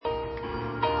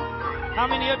How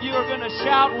many of you are going to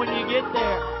shout when you get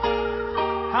there?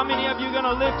 How many of you are going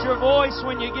to lift your voice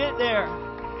when you get there?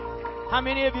 How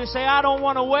many of you say, I don't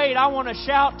want to wait. I want to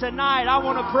shout tonight. I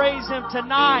want to praise Him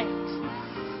tonight.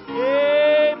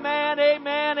 Amen,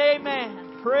 amen,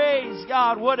 amen. Praise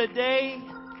God. What a day.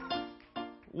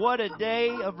 What a day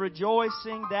of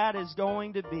rejoicing that is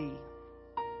going to be.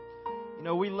 You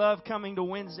know, we love coming to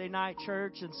Wednesday night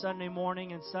church and Sunday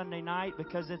morning and Sunday night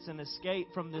because it's an escape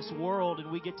from this world and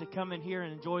we get to come in here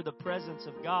and enjoy the presence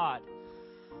of God.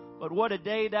 But what a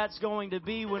day that's going to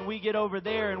be when we get over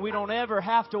there and we don't ever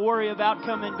have to worry about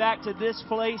coming back to this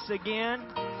place again.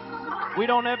 We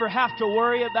don't ever have to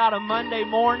worry about a Monday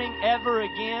morning ever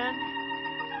again.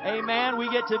 Amen. We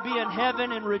get to be in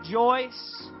heaven and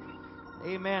rejoice.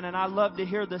 Amen. And I love to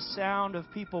hear the sound of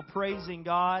people praising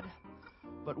God.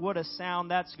 But what a sound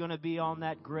that's going to be on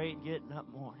that great getting up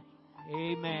morning.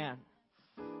 Amen.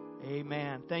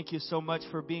 Amen. Thank you so much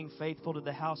for being faithful to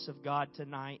the house of God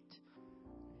tonight.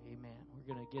 Amen.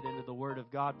 We're going to get into the Word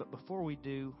of God. But before we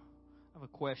do, I have a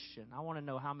question. I want to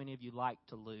know how many of you like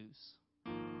to lose. I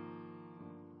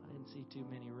didn't see too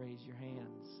many raise your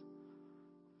hands.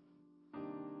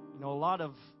 You know, a lot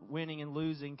of winning and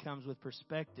losing comes with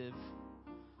perspective.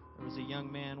 There was a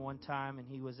young man one time, and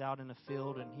he was out in the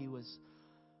field, and he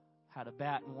had a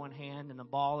bat in one hand and a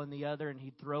ball in the other, and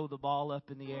he'd throw the ball up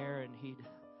in the air, and he'd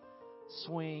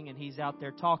swing, and he's out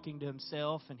there talking to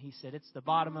himself, and he said, it's the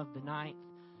bottom of the ninth,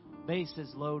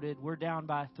 bases loaded, we're down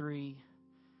by 3,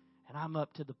 and I'm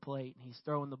up to the plate, and he's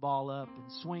throwing the ball up, and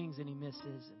swings, and he misses,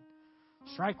 and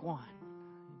strike 1.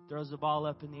 He throws the ball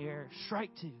up in the air,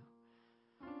 strike 2.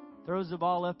 Throws the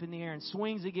ball up in the air and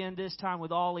swings again, this time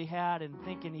with all he had, and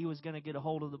thinking he was going to get a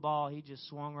hold of the ball, he just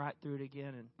swung right through it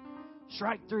again, and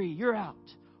strike 3, you're out.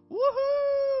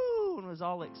 Woohoo! And was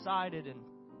all excited. And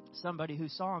somebody who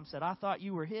saw him said, I thought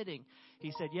you were hitting.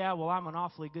 He said, yeah, well, I'm an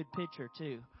awfully good pitcher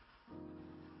too.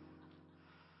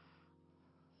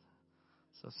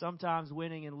 So sometimes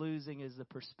winning and losing is the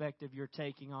perspective you're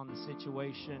taking on the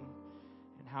situation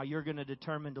and how you're going to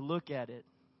determine to look at it.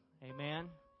 Amen.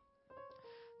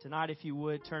 Tonight, if you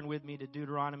would, turn with me to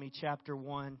Deuteronomy chapter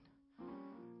 1.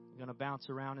 I'm going to bounce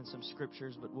around in some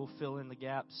scriptures, but we'll fill in the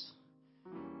gaps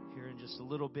here in just a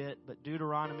little bit. But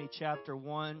Deuteronomy chapter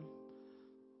 1.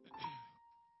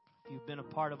 If you've been a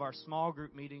part of our small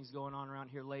group meetings going on around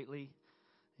here lately,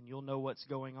 and you'll know what's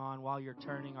going on. While you're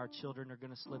turning, our children are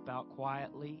going to slip out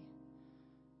quietly.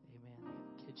 Amen.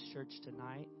 Kids' church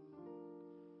tonight.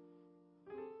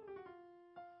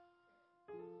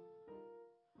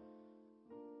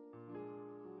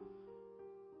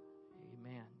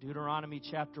 Amen. Deuteronomy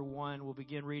chapter 1, we'll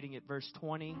begin reading at verse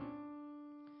 20. It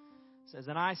says,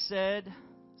 and I said,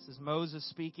 this is Moses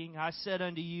speaking, I said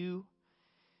unto you,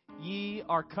 ye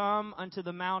are come unto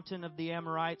the mountain of the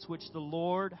Amorites, which the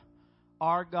Lord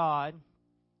our God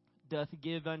doth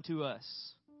give unto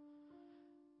us.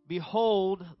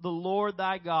 Behold, the Lord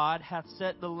thy God hath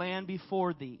set the land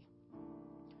before thee.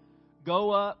 Go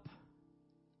up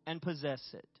and possess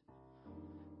it.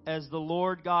 As the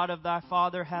Lord God of thy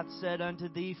father hath said unto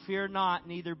thee, fear not,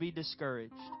 neither be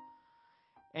discouraged.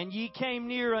 And ye came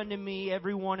near unto me,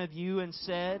 every one of you, and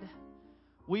said,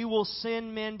 we will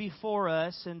send men before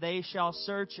us, and they shall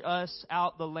search us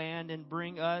out the land, and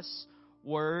bring us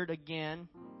word again,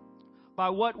 by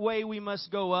what way we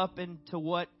must go up, and to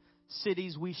what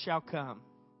cities we shall come.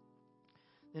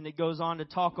 Then it goes on to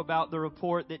talk about the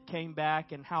report that came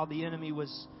back, and how the enemy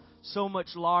was so much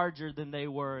larger than they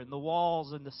were, and the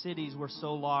walls and the cities were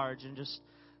so large, and just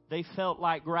they felt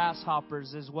like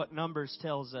grasshoppers, is what Numbers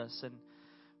tells us. And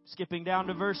skipping down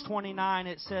to verse 29,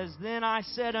 it says, then I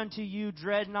said unto you,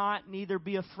 dread not, neither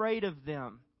be afraid of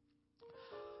them.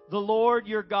 The Lord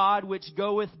your God, which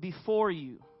goeth before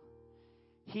you,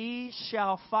 He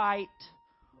shall fight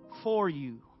for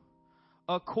you,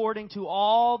 according to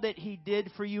all that He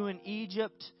did for you in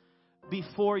Egypt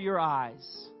before your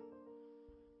eyes.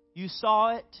 You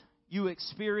saw it, you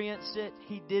experienced it,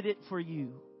 He did it for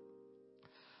you.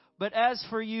 But as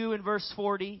for you, in verse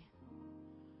 40,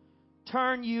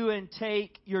 turn you and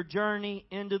take your journey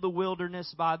into the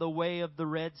wilderness by the way of the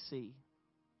Red Sea.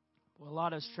 Well, a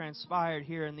lot has transpired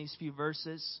here in these few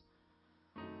verses.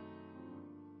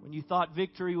 When you thought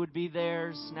victory would be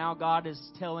theirs, now God is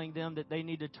telling them that they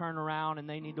need to turn around and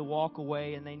they need to walk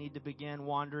away and they need to begin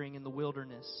wandering in the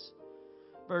wilderness.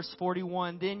 Verse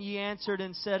 41, then ye answered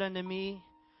and said unto me,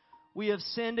 we have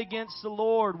sinned against the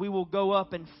Lord. We will go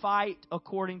up and fight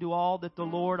according to all that the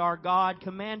Lord our God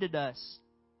commanded us.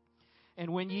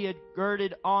 And when ye had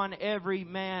girded on every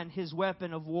man his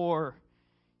weapon of war,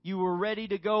 you were ready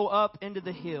to go up into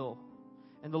the hill.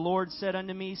 And the Lord said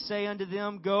unto me, Say unto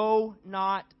them, Go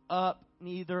not up,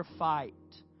 neither fight,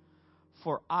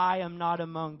 for I am not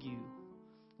among you,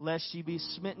 lest ye be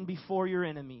smitten before your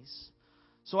enemies.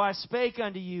 So I spake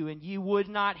unto you, and ye would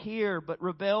not hear, but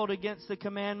rebelled against the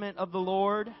commandment of the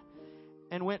Lord,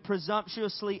 and went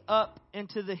presumptuously up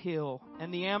into the hill.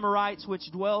 And the Amorites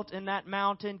which dwelt in that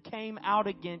mountain came out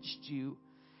against you,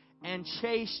 and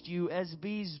chased you as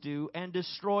bees do, and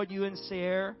destroyed you in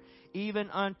Seir, even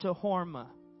unto Hormah.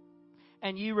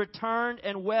 And ye returned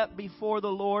and wept before the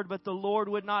Lord, but the Lord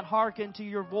would not hearken to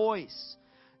your voice,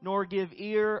 nor give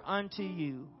ear unto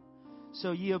you.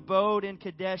 So ye abode in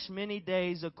Kadesh many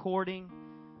days, according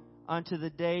unto the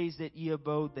days that ye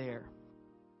abode there.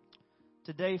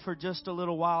 Today, for just a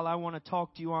little while, I want to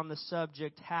talk to you on the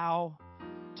subject, how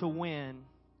to win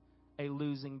a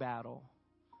losing battle.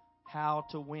 How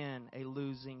to win a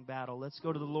losing battle. Let's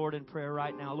go to the Lord in prayer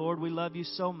right now. Lord, we love you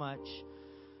so much.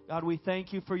 God, we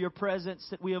thank you for your presence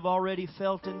that we have already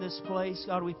felt in this place.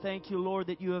 God, we thank you, Lord,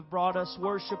 that you have brought us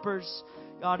worshipers,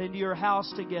 God, into your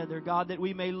house together. God, that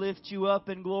we may lift you up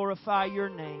and glorify your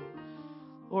name.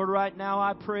 Lord, right now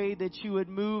I pray that you would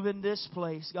move in this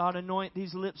place. God, anoint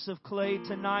these lips of clay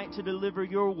tonight to deliver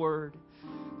your word.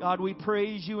 God, we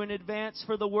praise you in advance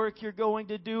for the work you're going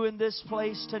to do in this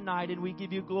place tonight, and we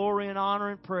give you glory and honor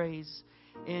and praise.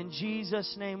 In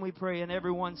Jesus' name we pray, and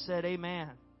everyone said amen.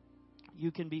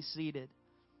 You can be seated.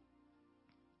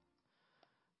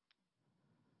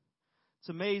 It's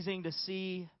amazing to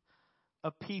see a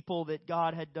people that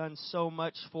God had done so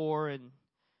much for, and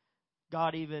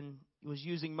God even was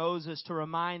using Moses to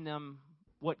remind them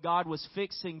what God was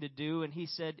fixing to do. And he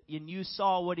said, and you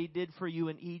saw what he did for you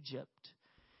in Egypt.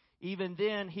 Even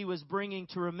then, he was bringing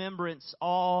to remembrance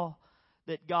all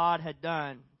that God had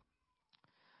done.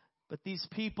 But these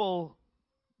people,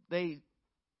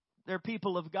 they're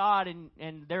people of God,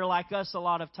 and they're like us a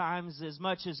lot of times. As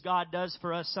much as God does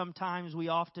for us, sometimes we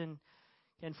often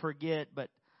can forget. But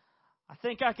I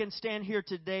think I can stand here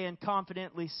today and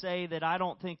confidently say that I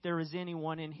don't think there is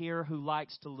anyone in here who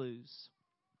likes to lose.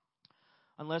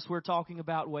 Unless we're talking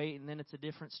about weight, and then it's a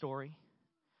different story.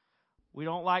 We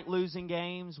don't like losing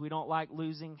games. We don't like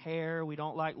losing hair. We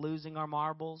don't like losing our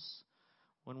marbles.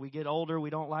 When we get older, we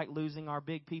don't like losing our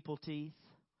big people teeth.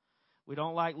 We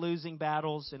don't like losing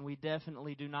battles, and we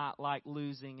definitely do not like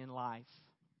losing in life.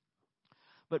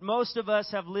 But most of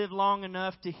us have lived long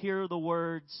enough to hear the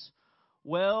words,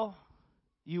 well,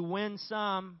 you win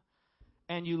some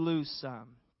and you lose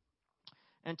some.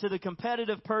 And to the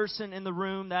competitive person in the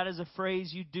room, that is a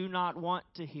phrase you do not want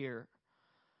to hear.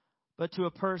 But to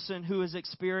a person who has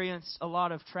experienced a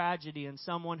lot of tragedy and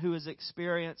someone who has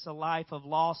experienced a life of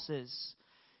losses,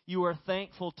 you are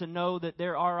thankful to know that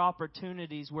there are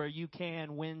opportunities where you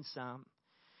can win some.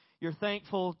 You're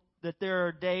thankful that there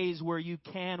are days where you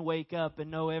can wake up and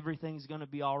know everything's going to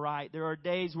be all right. There are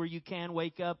days where you can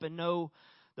wake up and know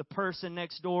the person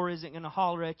next door isn't going to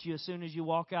holler at you as soon as you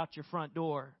walk out your front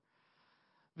door.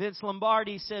 Vince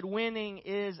Lombardi said, winning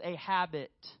is a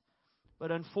habit,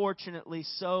 but unfortunately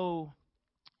so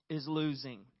is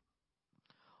losing.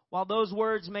 While those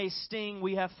words may sting,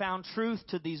 we have found truth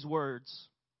to these words.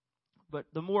 But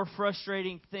the more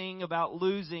frustrating thing about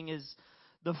losing is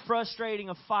the frustrating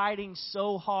of fighting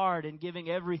so hard and giving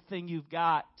everything you've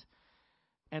got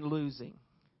and losing.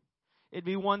 It'd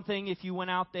be one thing if you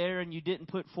went out there and you didn't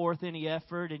put forth any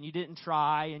effort and you didn't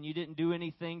try and you didn't do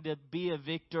anything to be a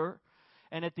victor.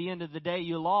 And at the end of the day,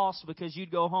 you lost because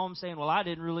you'd go home saying, well, I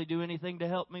didn't really do anything to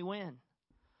help me win.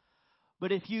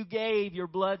 But if you gave your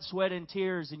blood, sweat, and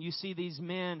tears, and you see these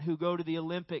men who go to the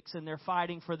Olympics and they're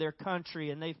fighting for their country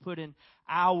and they've put in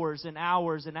hours and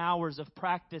hours and hours of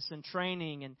practice and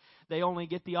training, and they only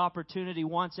get the opportunity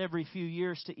once every few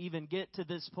years to even get to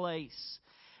this place.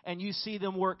 And you see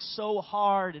them work so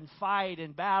hard and fight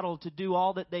and battle to do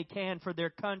all that they can for their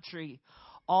country,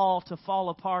 all to fall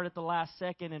apart at the last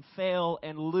second and fail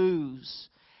and lose.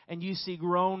 And you see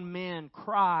grown men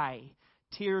cry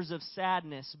tears of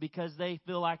sadness because they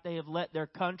feel like they have let their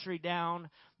country down,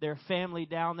 their family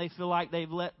down. They feel like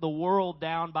they've let the world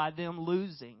down by them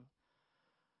losing.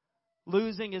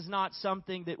 Losing is not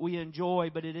something that we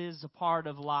enjoy, but it is a part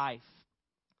of life.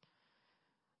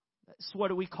 That's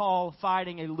what we call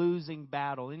fighting a losing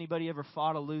battle. Anybody ever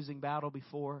fought a losing battle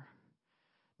before?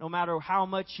 No matter how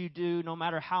much you do, no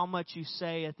matter how much you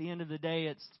say, at the end of the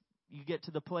day, you get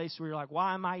to the place where you're like,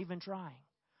 why am I even trying?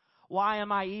 Why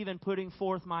am I even putting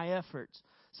forth my efforts?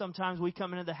 Sometimes we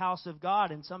come into the house of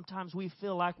God and sometimes we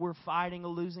feel like we're fighting a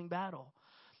losing battle.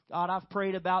 God, I've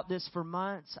prayed about this for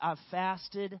months. I've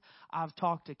fasted. I've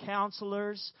talked to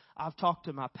counselors. I've talked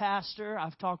to my pastor.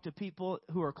 I've talked to people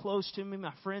who are close to me,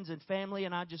 my friends and family,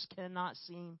 and I just cannot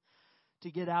seem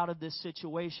to get out of this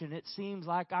situation. It seems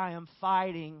like I am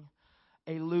fighting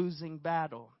a losing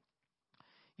battle.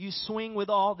 You swing with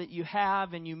all that you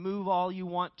have and you move all you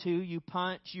want to. You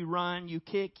punch, you run, you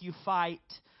kick, you fight.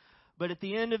 But at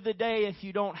the end of the day, if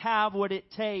you don't have what it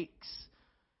takes,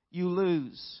 you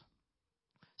lose.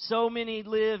 So many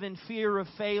live in fear of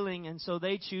failing, and so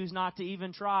they choose not to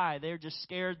even try. They're just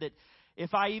scared that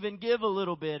if I even give a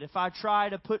little bit, if I try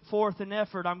to put forth an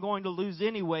effort, I'm going to lose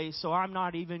anyway, so I'm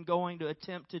not even going to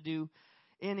attempt to do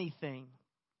anything.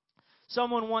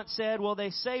 Someone once said, well, they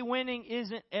say winning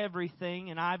isn't everything,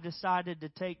 and I've decided to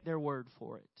take their word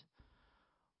for it.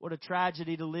 What a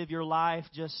tragedy to live your life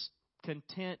just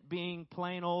content being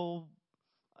plain old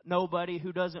nobody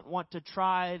who doesn't want to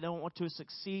try, don't want to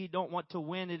succeed, don't want to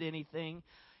win at anything,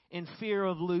 in fear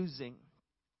of losing.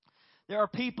 There are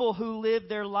people who live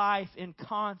their life in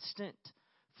constant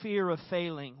fear of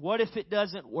failing. What if it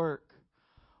doesn't work?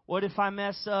 What if I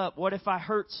mess up? What if I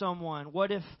hurt someone?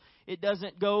 What if it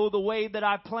doesn't go the way that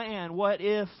I plan? What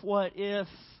if?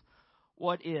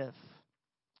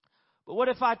 But what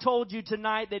if I told you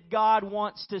tonight that God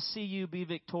wants to see you be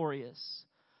victorious?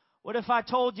 What if I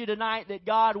told you tonight that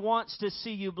God wants to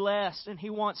see you blessed and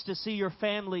He wants to see your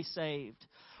family saved?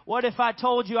 What if I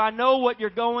told you I know what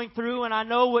you're going through and I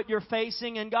know what you're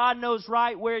facing and God knows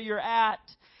right where you're at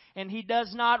and He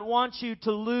does not want you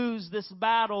to lose this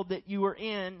battle that you are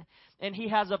in, and He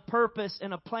has a purpose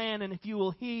and a plan, and if you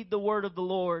will heed the word of the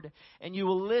Lord and you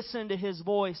will listen to His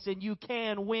voice, then you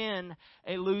can win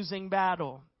a losing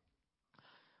battle.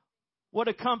 What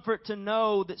a comfort to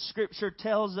know that Scripture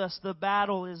tells us the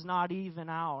battle is not even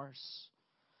ours.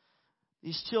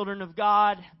 These children of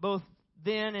God, both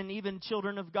then and even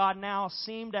children of God now,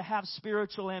 seem to have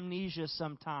spiritual amnesia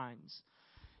sometimes.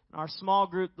 In our small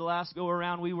group, the last go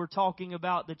around, we were talking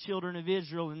about the children of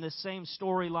Israel in this same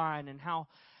storyline and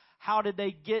how did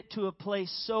they get to a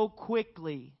place so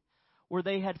quickly where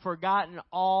they had forgotten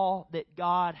all that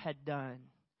God had done.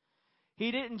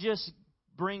 He didn't just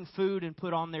bring food and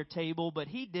put on their table, but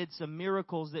He did some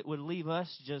miracles that would leave us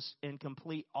just in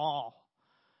complete awe.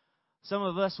 Some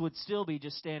of us would still be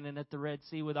just standing at the Red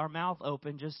Sea with our mouth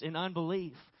open, just in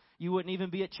unbelief. You wouldn't even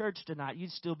be at church tonight.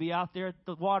 You'd still be out there at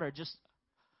the water, just.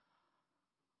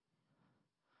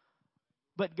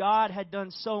 But God had done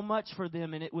so much for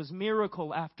them, and it was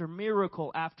miracle after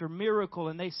miracle after miracle,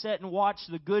 and they sat and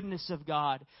watched the goodness of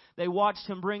God. They watched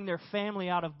Him bring their family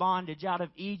out of bondage, out of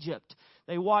Egypt.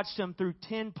 They watched Him through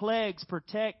 10 plagues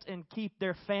protect and keep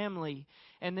their family,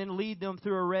 and then lead them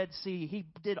through a Red Sea. He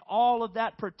did all of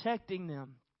that protecting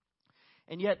them.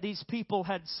 And yet these people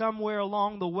had somewhere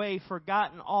along the way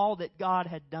forgotten all that God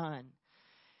had done.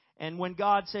 And when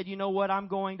God said, you know what, I'm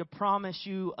going to promise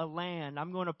you a land.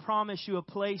 I'm going to promise you a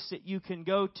place that you can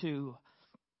go to.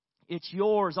 It's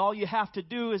yours. All you have to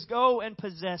do is go and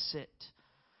possess it.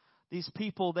 These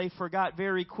people, they forgot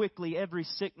very quickly every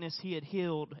sickness He had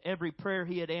healed, every prayer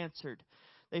He had answered.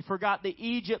 They forgot the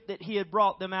Egypt that He had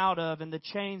brought them out of and the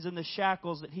chains and the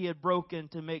shackles that He had broken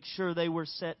to make sure they were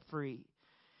set free.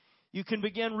 You can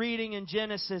begin reading in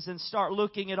Genesis and start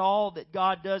looking at all that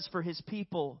God does for His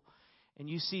people. And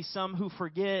you see some who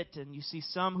forget, and you see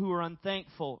some who are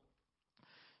unthankful.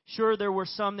 Sure, there were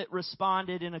some that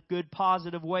responded in a good,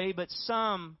 positive way, but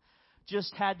some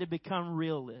just had to become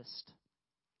realists.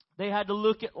 They had to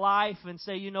look at life and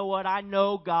say, you know what, I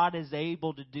know God is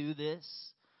able to do this,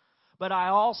 but I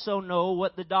also know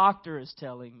what the doctor is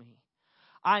telling me.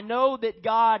 I know that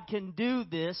God can do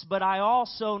this, but I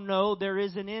also know there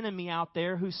is an enemy out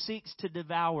there who seeks to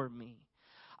devour me.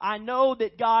 I know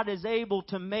that God is able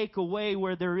to make a way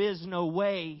where there is no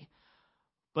way,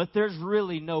 but there's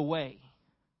really no way.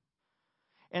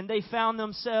 And they found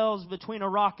themselves between a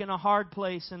rock and a hard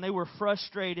place, and they were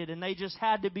frustrated, and they just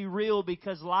had to be real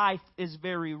because life is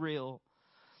very real.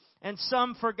 And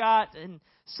some forgot, and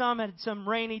some had some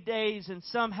rainy days, and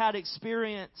some had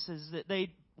experiences that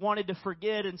they wanted to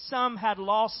forget, and some had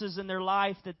losses in their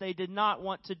life that they did not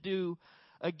want to do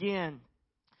again.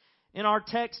 In our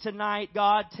text tonight,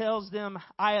 God tells them,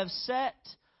 I have set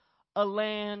a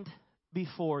land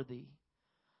before thee.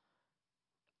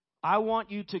 I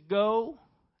want you to go,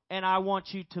 and I want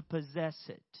you to possess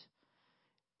it.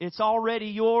 It's already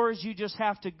yours. You just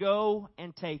have to go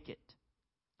and take it.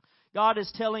 God is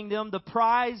telling them the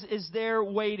prize is there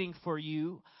waiting for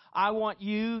you. I want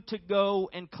you to go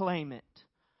and claim it.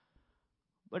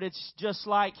 But it's just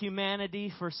like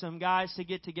humanity for some guys to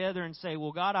get together and say,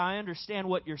 well, God, I understand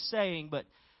what you're saying, but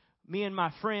me and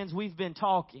my friends, we've been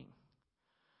talking.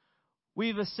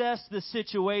 We've assessed the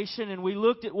situation and we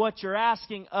looked at what you're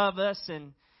asking of us,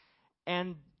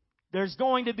 and there's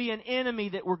going to be an enemy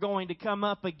that we're going to come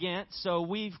up against, so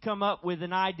we've come up with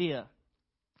an idea.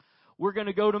 We're going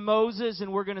to go to Moses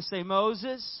and we're going to say,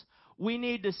 Moses, we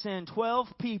need to send 12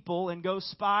 people and go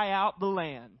spy out the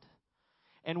land.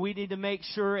 And we need to make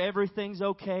sure everything's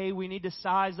okay. We need to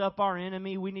size up our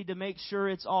enemy. We need to make sure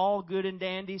it's all good and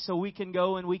dandy so we can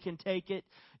go and we can take it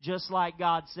just like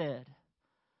God said.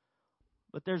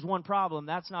 But there's one problem.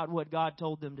 That's not what God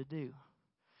told them to do.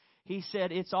 He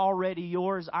said, it's already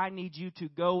yours. I need you to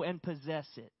go and possess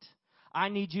it. I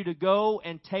need you to go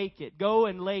and take it. Go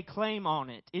and lay claim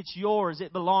on it. It's yours.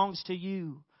 It belongs to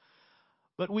you.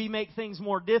 But we make things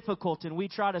more difficult and we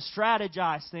try to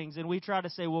strategize things and we try to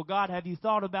say, well, God, have you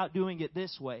thought about doing it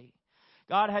this way?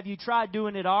 God, have you tried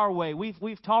doing it our way?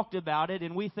 We've talked about it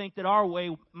and we think that our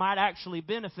way might actually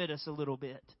benefit us a little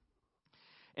bit.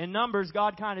 In Numbers,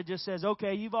 God kind of just says,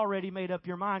 okay, you've already made up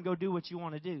your mind. Go do what you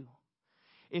want to do.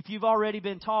 If you've already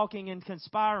been talking and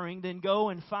conspiring, then go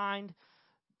and find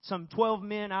some 12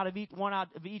 men one out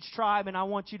of each tribe, and I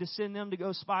want you to send them to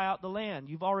go spy out the land.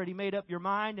 You've already made up your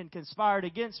mind and conspired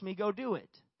against me. Go do it.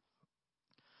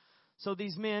 So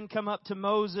these men come up to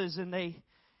Moses, and they,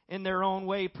 in their own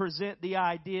way, present the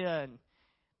idea, and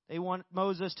they want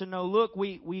Moses to know, look,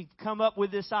 we've come up with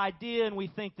this idea, and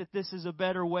we think that this is a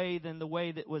better way than the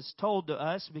way that was told to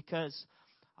us, because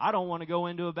I don't want to go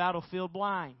into a battlefield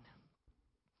blind.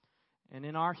 And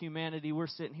in our humanity, we're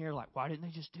sitting here like, why didn't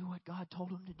they just do what God told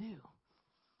them to do?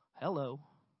 Hello.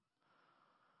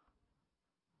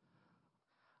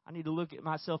 I need to look at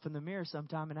myself in the mirror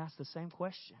sometime and ask the same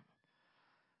question.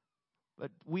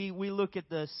 But we look at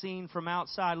the scene from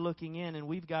outside looking in, and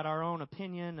we've got our own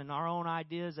opinion and our own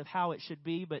ideas of how it should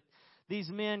be. But these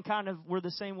men kind of were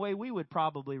the same way we would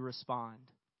probably respond.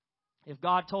 If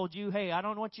God told you, hey, I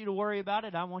don't want you to worry about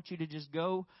it. I want you to just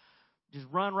go, just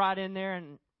run right in there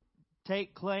and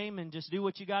take claim and just do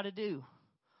what you got to do.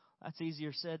 That's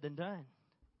easier said than done.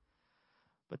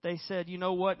 But they said, you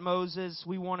know what, Moses,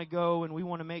 we want to go and we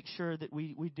want to make sure that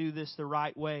we do this the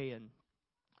right way. And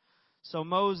so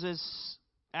Moses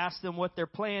asked them what their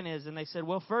plan is. And they said,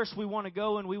 well, first we want to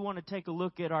go and we want to take a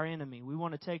look at our enemy. We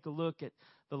want to take a look at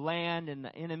the land and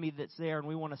the enemy that's there, and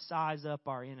we want to size up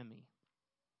our enemy.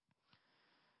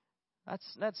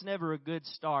 That's never a good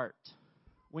start.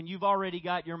 When you've already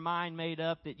got your mind made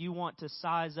up that you want to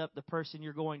size up the person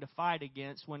you're going to fight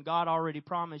against, when God already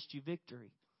promised you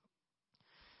victory.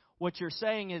 What you're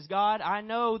saying is, God, I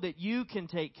know that you can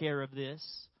take care of this,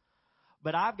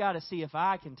 but I've got to see if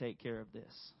I can take care of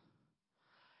this.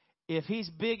 If he's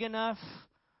big enough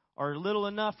or little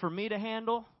enough for me to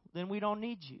handle, then we don't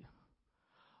need you.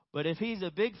 But if he's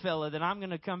a big fella, then I'm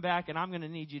going to come back and I'm going to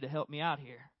need you to help me out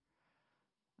here.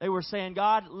 They were saying,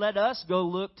 God, let us go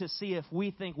look to see if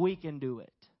we think we can do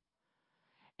it.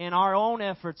 In our own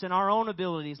efforts, in our own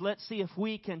abilities, let's see if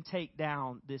we can take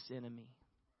down this enemy.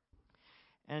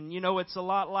 And, you know, it's a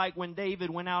lot like when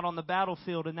David went out on the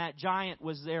battlefield and that giant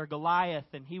was there,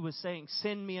 Goliath, and he was saying,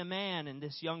 send me a man. And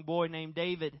this young boy named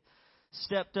David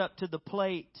stepped up to the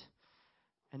plate.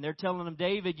 And they're telling him,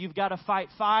 David, you've got to fight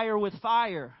fire with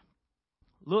fire.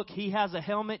 Look, he has a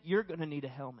helmet. You're going to need a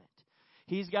helmet.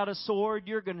 He's got a sword.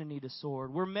 You're going to need a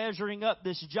sword. We're measuring up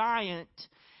this giant,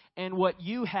 and what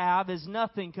you have is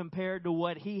nothing compared to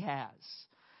what he has.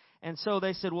 And so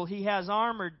they said, well, he has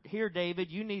armor here, David.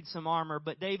 You need some armor.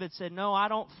 But David said, no, I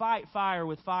don't fight fire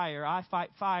with fire. I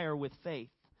fight fire with faith.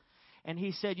 And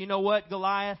he said, you know what,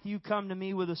 Goliath, you come to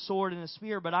me with a sword and a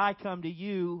spear, but I come to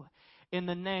you in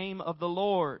the name of the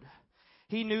Lord.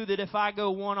 He knew that if I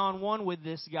go one-on-one with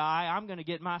this guy, I'm going to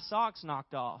get my socks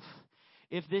knocked off.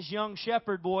 If this young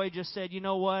shepherd boy just said, you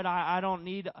know what, I don't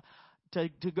need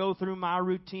to go through my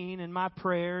routine and my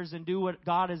prayers and do what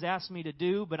God has asked me to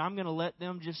do, but I'm going to let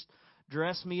them just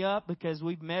dress me up because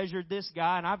we've measured this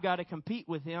guy and I've got to compete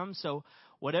with him. So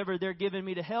whatever they're giving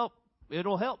me to help,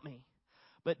 it'll help me.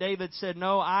 But David said,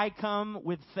 no, I come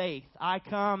with faith. I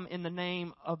come in the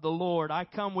name of the Lord. I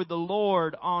come with the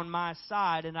Lord on my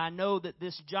side, and I know that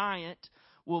this giant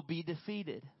will be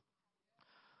defeated.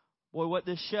 Boy, what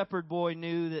this shepherd boy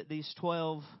knew, that these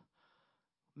 12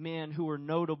 men who were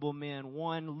notable men,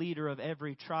 one leader of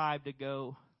every tribe to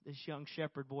go, this young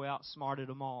shepherd boy outsmarted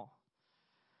them all.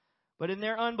 But in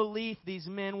their unbelief, these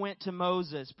men went to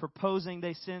Moses, proposing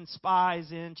they send spies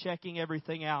in, checking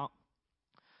everything out.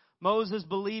 Moses,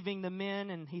 believing the men,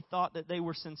 and he thought that they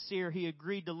were sincere, he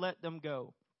agreed to let them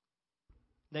go.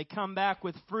 They come back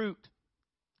with fruit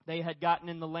they had gotten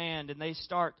in the land, and they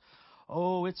start,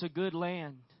 oh, it's a good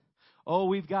land. Oh,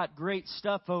 we've got great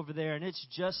stuff over there, and it's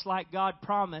just like God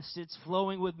promised. It's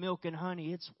flowing with milk and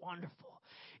honey. It's wonderful.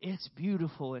 It's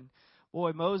beautiful. And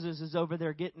boy, Moses is over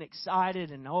there getting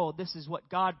excited, and oh, this is what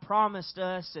God promised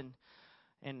us.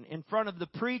 And in front of the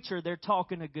preacher, they're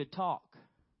talking a good talk.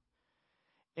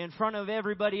 In front of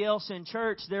everybody else in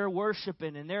church, they're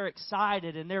worshiping and they're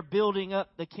excited and they're building up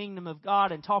the kingdom of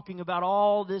God and talking about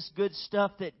all this good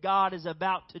stuff that God is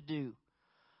about to do.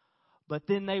 But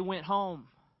then they went home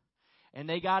and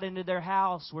they got into their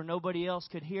house where nobody else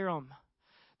could hear them.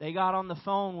 They got on the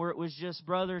phone where it was just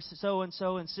brother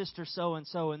so-and-so and sister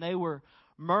so-and-so, and they were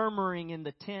murmuring in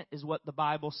the tent, is what the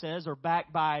Bible says, or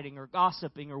backbiting or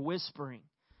gossiping or whispering.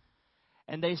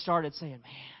 And they started saying,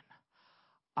 man,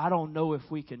 I don't know if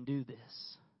we can do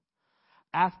this.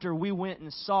 After we went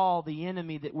and saw the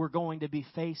enemy that we're going to be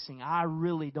facing, I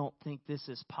really don't think this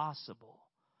is possible.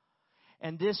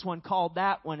 And this one called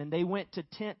that one, and they went to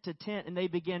tent, and they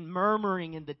began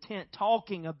murmuring in the tent,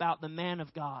 talking about the man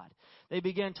of God. They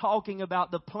began talking about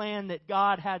the plan that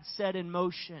God had set in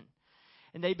motion.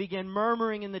 And they began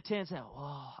murmuring in the tent, saying,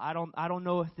 oh, I don't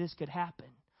know if this could happen.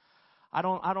 I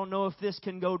don't know if this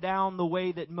can go down the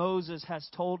way that Moses has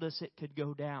told us it could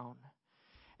go down.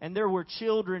 And there were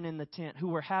children in the tent who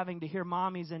were having to hear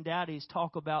mommies and daddies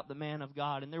talk about the man of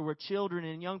God. And there were children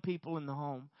and young people in the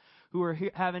home who were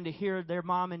having to hear their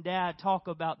mom and dad talk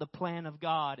about the plan of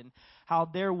God and how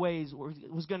their ways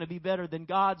was going to be better than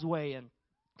God's way. And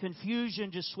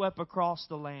confusion just swept across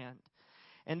the land.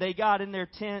 And they got in their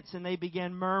tents and they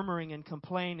began murmuring and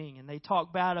complaining. And they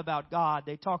talked bad about God.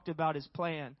 They talked about His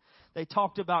plan. They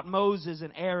talked about Moses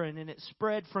and Aaron. And it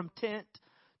spread from tent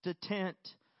to tent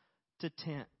to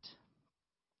tent.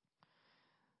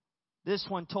 This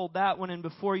one told that one, and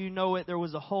before you know it, there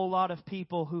was a whole lot of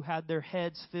people who had their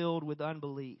heads filled with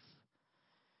unbelief.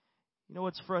 You know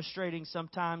what's frustrating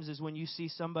sometimes is when you see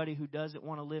somebody who doesn't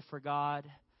want to live for God,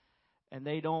 and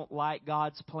they don't like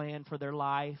God's plan for their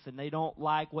life, and they don't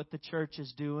like what the church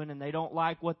is doing, and they don't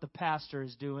like what the pastor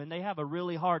is doing. They have a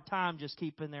really hard time just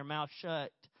keeping their mouth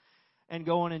shut and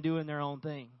going and doing their own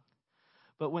thing.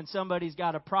 But when somebody's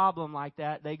got a problem like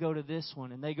that, they go to this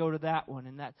one and they go to that one,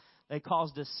 and that they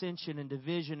cause dissension and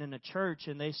division in a church,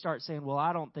 and they start saying, well,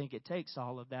 I don't think it takes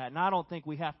all of that, and I don't think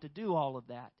we have to do all of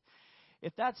that.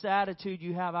 If that's the attitude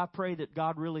you have, I pray that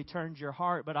God really turns your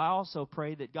heart, but I also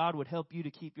pray that God would help you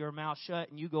to keep your mouth shut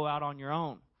and you go out on your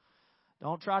own.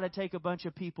 Don't try to take a bunch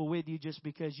of people with you just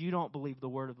because you don't believe the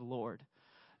word of the Lord.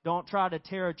 Don't try to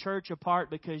tear a church apart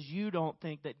because you don't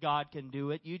think that God can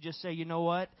do it. You just say, you know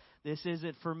what, this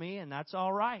isn't for me, and that's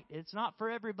all right. It's not for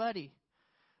everybody.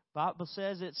 The Bible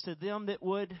says it's to them that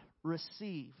would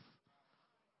receive.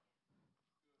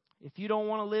 If you don't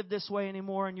want to live this way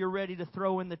anymore and you're ready to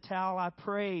throw in the towel, I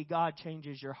pray God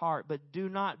changes your heart. But do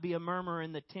not be a murmurer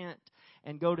in the tent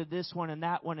and go to this one and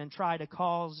that one and try to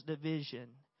cause division.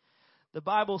 The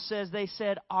Bible says they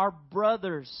said, our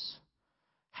brothers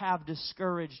have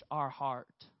discouraged our heart.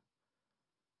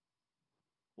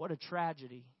 What a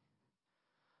tragedy.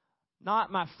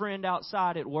 Not my friend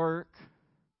outside at work.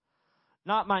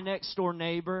 Not my next door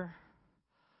neighbor.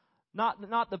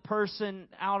 Not the person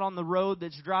out on the road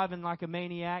that's driving like a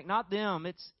maniac. Not them.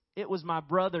 It was my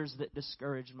brothers that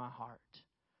discouraged my heart.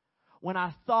 When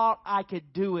I thought I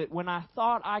could do it, when I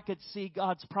thought I could see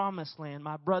God's promised land,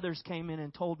 my brothers came in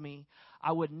and told me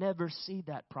I would never see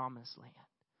that promised land.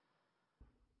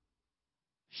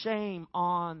 Shame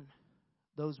on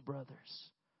those brothers.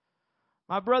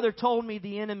 My brother told me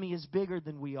the enemy is bigger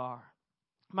than we are.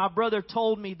 My brother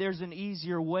told me there's an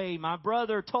easier way. My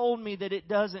brother told me that it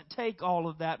doesn't take all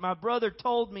of that. My brother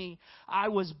told me I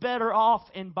was better off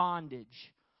in bondage.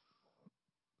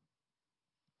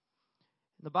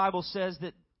 The Bible says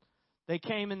that they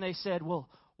came and they said, well,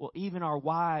 even our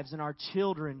wives and our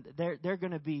children, they're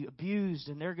going to be abused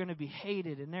and they're going to be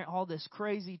hated, and they're all this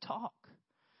crazy talk.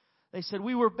 They said,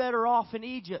 we were better off in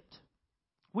Egypt.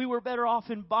 We were better off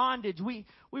in bondage. We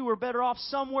were better off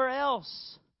somewhere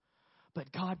else.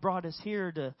 But God brought us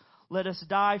here to let us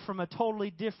die from a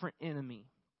totally different enemy.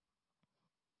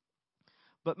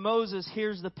 But Moses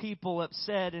hears the people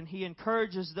upset, and he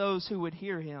encourages those who would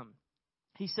hear him.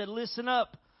 He said, listen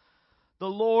up, the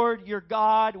Lord your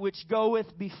God which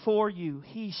goeth before you,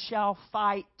 He shall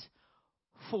fight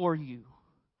for you.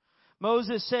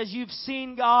 Moses says, you've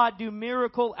seen God do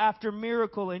miracle after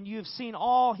miracle, and you've seen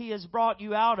all He has brought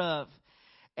you out of.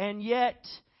 And yet,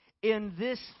 in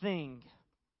this thing,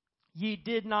 ye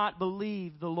did not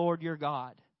believe the Lord your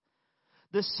God.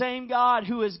 The same God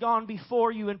who has gone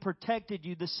before you and protected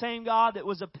you. The same God that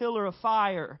was a pillar of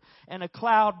fire and a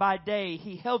cloud by day.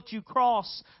 He helped you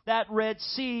cross that Red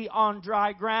Sea on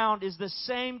dry ground. Is the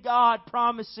same God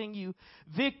promising you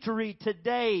victory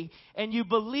today. And you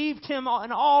believed Him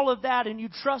in all of that. And you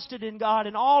trusted in God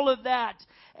in all of that.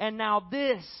 And now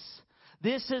this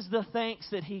is the thanks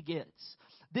that He gets.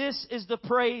 This is the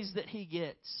praise that He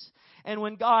gets. And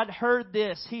when God heard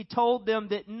this, He told them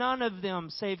that none of them,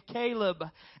 save Caleb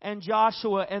and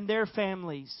Joshua and their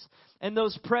families, and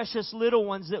those precious little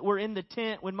ones that were in the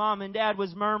tent when Mom and Dad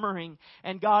was murmuring,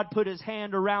 and God put His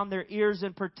hand around their ears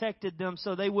and protected them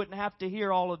so they wouldn't have to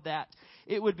hear all of that.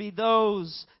 It would be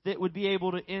those that would be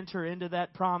able to enter into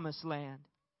that promised land.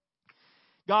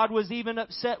 God was even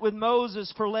upset with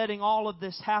Moses for letting all of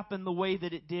this happen the way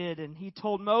that it did. And He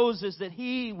told Moses that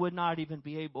he would not even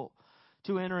be able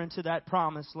to enter into that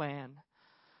promised land.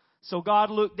 So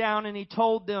God looked down and He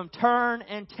told them, turn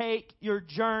and take your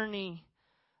journey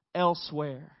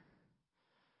elsewhere.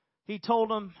 He told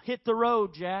them, hit the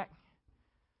road, Jack,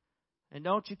 and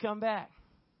don't you come back.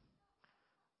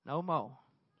 No more.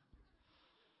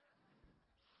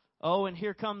 Oh, and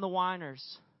here come the whiners.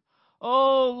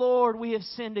 Oh, Lord, we have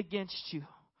sinned against you.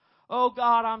 Oh,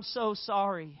 God, I'm so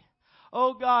sorry.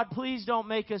 Oh, God, please don't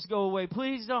make us go away.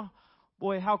 Please don't.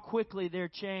 Boy, how quickly their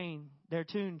tune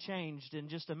changed in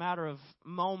just a matter of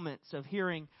moments of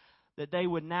hearing that they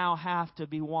would now have to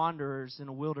be wanderers in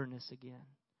a wilderness again.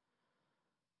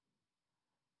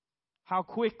 How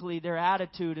quickly their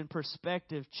attitude and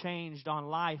perspective changed on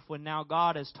life when now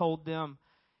God has told them,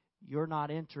 you're not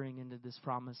entering into this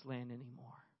promised land anymore.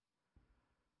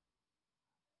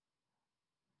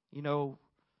 You know,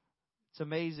 it's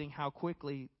amazing how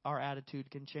quickly our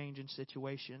attitude can change in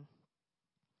situation.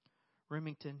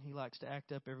 Remington, he likes to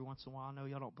act up every once in a while. I know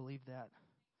y'all don't believe that.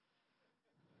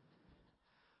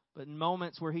 But in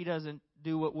moments where he doesn't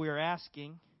do what we're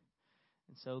asking,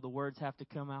 and so the words have to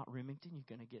come out, Remington, you're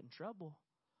going to get in trouble.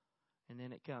 And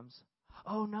then it comes,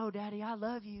 oh, no, Daddy, I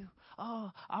love you. Oh,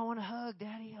 I want a hug,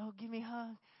 Daddy. Oh, give me a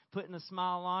hug. Putting a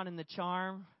smile on and the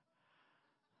charm.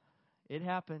 It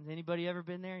happens. Anybody ever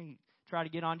been there? You try to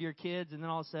get onto your kids, and then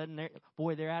all of a sudden,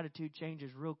 their attitude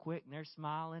changes real quick, and they're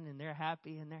smiling, and they're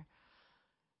happy, and they're...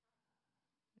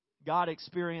 God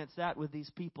experienced that with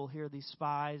these people here, these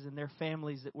spies and their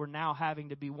families that were now having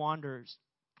to be wanderers.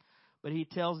 But He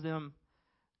tells them,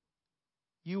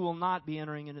 you will not be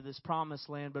entering into this promised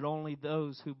land, but only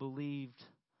those who believed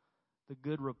the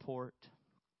good report.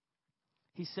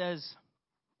 He says,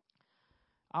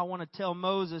 I want to tell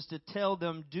Moses to tell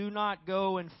them, do not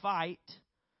go and fight.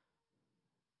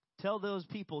 Tell those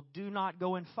people, do not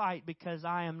go and fight because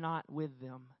I am not with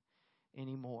them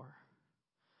anymore.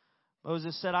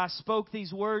 Moses said, I spoke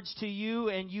these words to you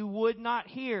and you would not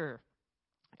hear,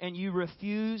 and you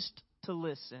refused to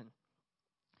listen.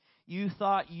 You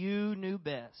thought you knew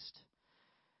best.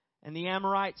 And the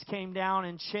Amorites came down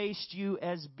and chased you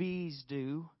as bees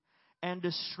do and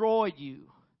destroyed you.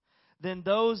 Then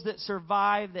those that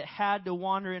survived that had to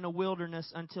wander in a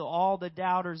wilderness until all the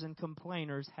doubters and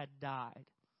complainers had died.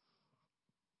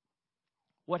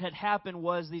 What had happened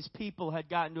was these people had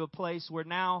gotten to a place where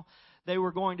now they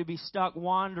were going to be stuck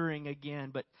wandering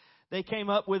again. But they came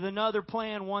up with another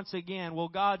plan once again. Well,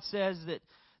 God says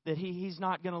that He's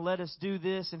not going to let us do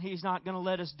this and He's not going to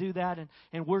let us do that.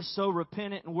 And we're so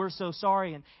repentant and we're so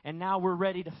sorry. And now we're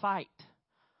ready to fight.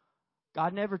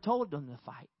 God never told them to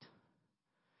fight.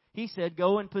 He said,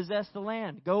 go and possess the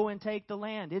land. Go and take the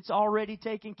land. It's already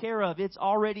taken care of. It's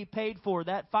already paid for.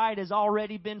 That fight has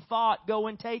already been fought. Go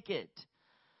and take it.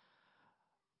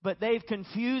 But they've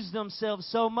confused themselves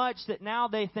so much that now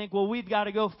they think, well, we've got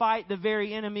to go fight the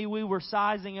very enemy we were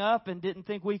sizing up and didn't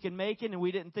think we could make it and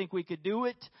we didn't think we could do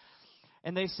it.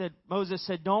 And Moses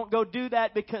said, don't go do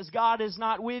that because God is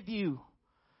not with you.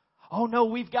 Oh no,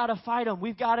 we've got to fight them.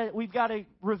 We've got to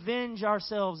revenge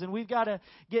ourselves, and we've got to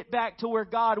get back to where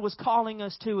God was calling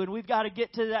us to, and we've got to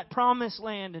get to that promised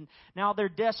land. And now they're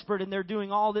desperate and they're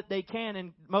doing all that they can.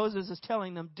 And Moses is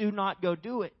telling them, do not go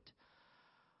do it.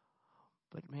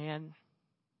 But man,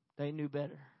 they knew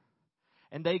better.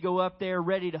 And they go up there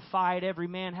ready to fight. Every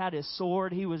man had his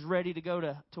sword. He was ready to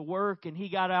go to work. And he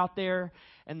got out there.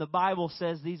 And the Bible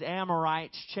says these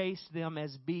Amorites chased them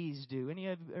as bees do. Any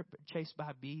of you ever chased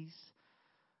by bees?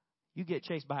 You get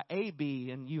chased by a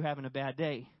bee and you having a bad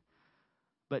day.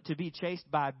 But to be chased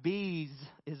by bees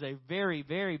is a very,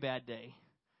 very bad day.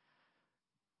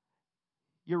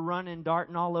 You're running,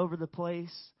 darting all over the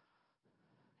place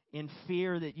in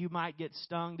fear that you might get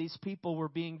stung. These people were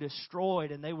being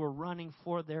destroyed and they were running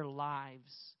for their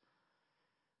lives.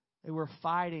 They were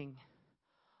fighting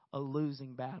a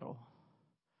losing battle.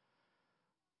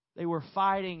 They were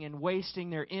fighting and wasting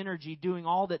their energy, doing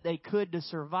all that they could to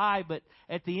survive. But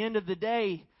at the end of the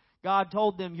day, God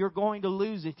told them, you're going to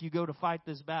lose if you go to fight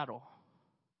this battle.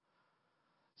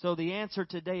 So the answer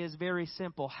today is very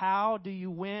simple. How do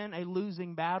you win a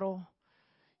losing battle?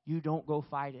 You don't go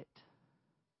fight it.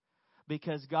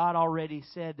 Because God already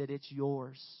said that it's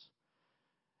yours.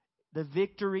 The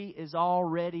victory is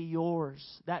already yours.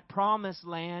 That promised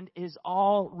land is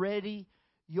already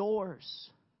yours.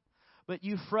 But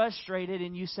you frustrated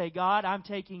and you say, God, I'm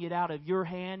taking it out of your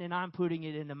hand and I'm putting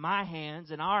it into my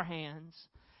hands and our hands.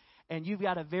 And you've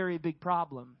got a very big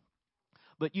problem.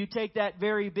 But you take that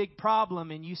very big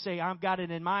problem and you say, I've got it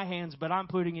in my hands, but I'm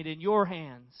putting it in your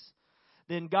hands.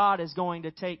 Then God is going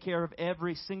to take care of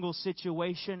every single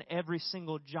situation, every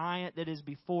single giant that is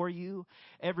before you,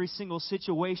 every single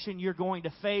situation you're going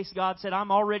to face. God said,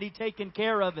 I'm already taking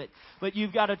care of it, but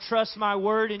you've got to trust my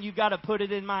word and you've got to put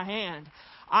it in my hand.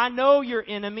 I know your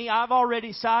enemy. I've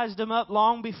already sized him up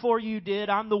long before you did.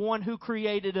 I'm the one who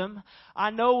created him. I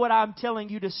know what I'm telling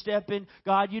you to step in.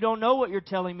 God, you don't know what you're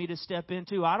telling me to step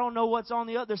into. I don't know what's on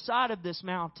the other side of this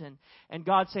mountain. And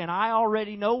God's saying, I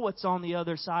already know what's on the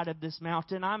other side of this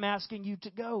mountain. I'm asking you to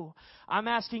go. I'm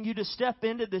asking you to step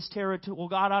into this territory. Well,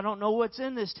 God, I don't know what's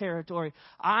in this territory.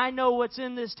 I know what's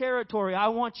in this territory. I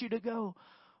want you to go.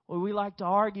 Well, we like to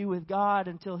argue with God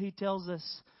until He tells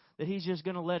us that He's just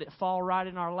going to let it fall right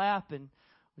in our lap, and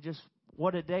just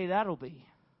what a day that'll be.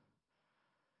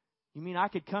 You mean I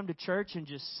could come to church and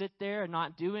just sit there and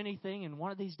not do anything, and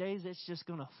one of these days it's just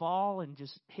going to fall and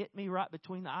just hit me right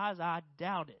between the eyes? I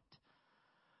doubt it.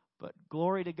 But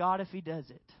glory to God if He does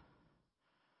it.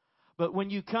 But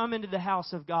when you come into the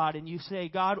house of God and you say,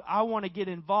 God, I want to get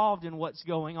involved in what's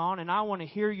going on and I want to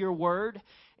hear your word.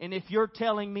 And if you're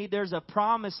telling me there's a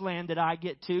promised land that I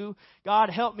get to,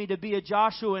 God, help me to be a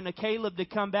Joshua and a Caleb to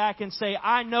come back and say,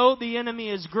 I know the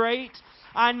enemy is great.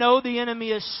 I know the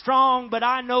enemy is strong, but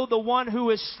I know the one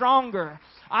who is stronger.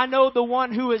 I know the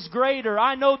one who is greater.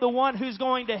 I know the one who's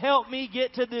going to help me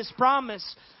get to this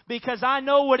promise, because I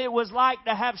know what it was like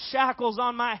to have shackles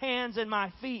on my hands and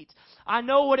my feet. I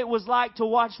know what it was like to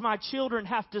watch my children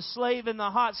have to slave in the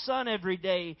hot sun every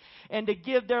day and to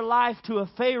give their life to a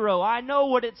Pharaoh. I know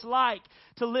what it's like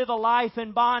to live a life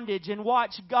in bondage and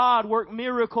watch God work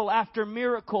miracle after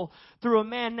miracle through a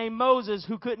man named Moses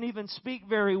who couldn't even speak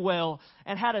very well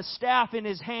and had a staff in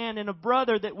his hand and a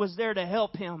brother that was there to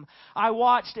help him. I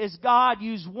watched as God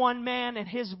used one man and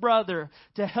his brother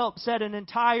to help set an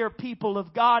entire people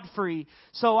of God free.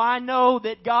 So I know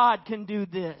that God can do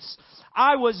this.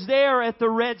 I was there at the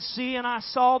Red Sea and I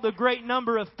saw the great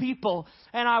number of people,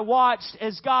 and I watched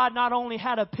as God not only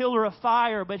had a pillar of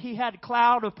fire, but He had a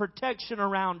cloud of protection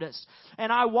around us. And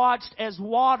I watched as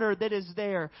water that is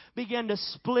there began to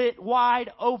split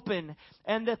wide open,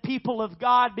 and the people of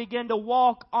God began to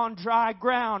walk on dry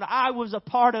ground. I was a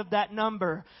part of that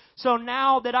number. So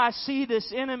now that I see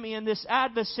this enemy and this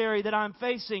adversary that I'm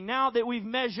facing, now that we've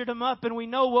measured them up and we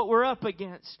know what we're up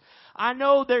against, I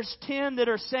know there's 10 that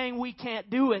are saying we can't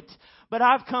do it, but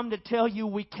I've come to tell you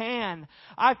we can.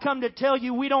 I've come to tell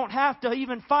you we don't have to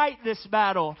even fight this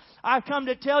battle. I've come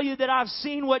to tell you that I've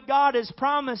seen what God has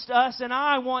promised us and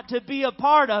I want to be a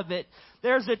part of it.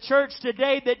 There's a church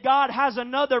today that God has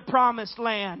another promised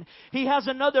land. He has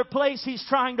another place He's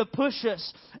trying to push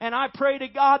us. And I pray to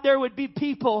God there would be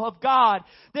people of God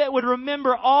that would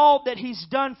remember all that He's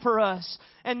done for us.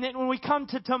 And then when we come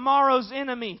to tomorrow's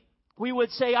enemy, we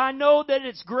would say, I know that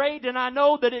it's great and I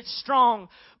know that it's strong,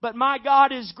 but my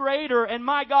God is greater and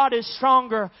my God is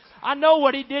stronger. I know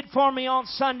what He did for me on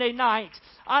Sunday night.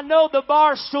 I know the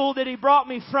bar stool that He brought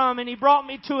me from, and He brought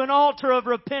me to an altar of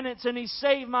repentance and He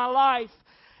saved my life.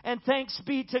 And thanks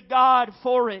be to God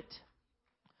for it.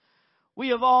 We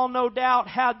have all no doubt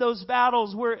had those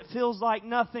battles where it feels like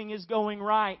nothing is going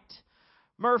right.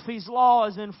 Murphy's Law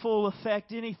is in full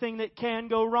effect. Anything that can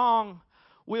go wrong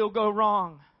will go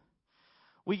wrong.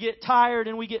 We get tired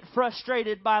and we get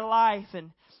frustrated by life,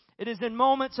 and it is in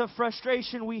moments of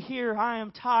frustration we hear, I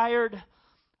am tired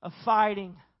of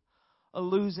fighting a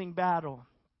losing battle.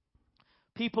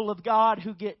 People of God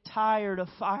who get tired of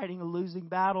fighting a losing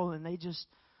battle and they just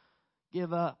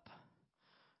give up.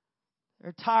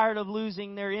 They're tired of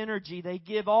losing their energy. They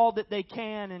give all that they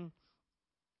can and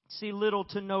see little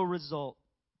to no result.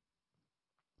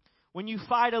 When you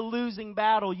fight a losing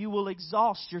battle, you will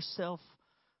exhaust yourself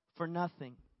for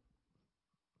nothing.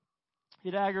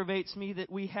 It aggravates me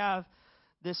that we have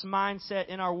this mindset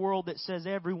in our world that says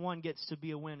everyone gets to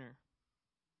be a winner.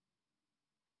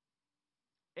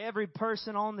 Every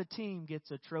person on the team gets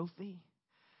a trophy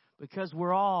because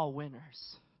we're all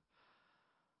winners.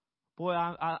 Boy,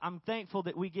 I'm thankful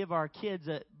that we give our kids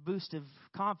a boost of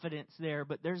confidence there.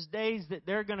 But there's days that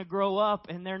they're going to grow up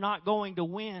and they're not going to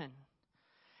win.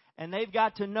 And they've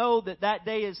got to know that that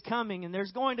day is coming. And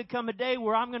there's going to come a day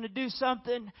where I'm going to do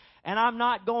something and I'm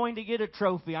not going to get a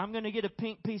trophy. I'm going to get a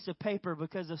pink piece of paper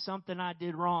because of something I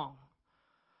did wrong.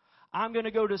 I'm going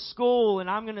to go to school and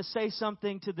I'm going to say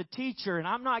something to the teacher and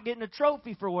I'm not getting a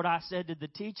trophy for what I said to the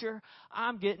teacher.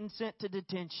 I'm getting sent to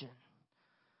detention.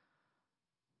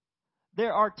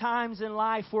 There are times in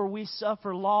life where we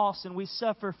suffer loss and we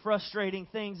suffer frustrating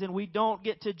things and we don't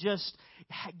get to just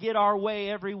get our way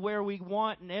everywhere we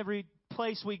want and every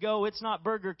place we go. It's not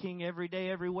Burger King every day,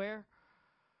 everywhere.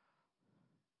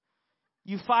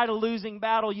 You fight a losing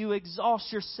battle. You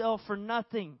exhaust yourself for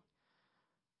nothing.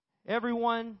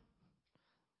 Everyone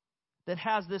that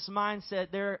has this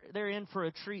mindset, they're in for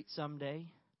a treat someday.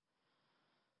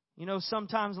 You know,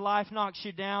 sometimes life knocks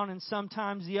you down and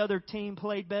sometimes the other team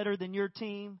played better than your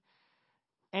team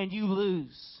and you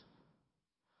lose.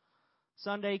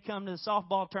 Sunday, come to the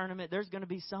softball tournament, there's going to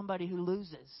be somebody who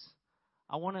loses.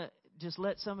 I want to just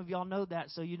let some of y'all know that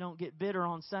so you don't get bitter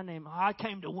on Sunday. I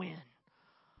came to win.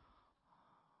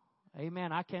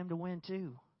 Amen, I came to win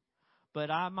too.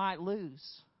 But I might lose.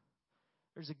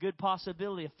 There's a good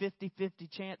possibility, a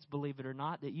 50-50 chance, believe it or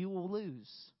not, that you will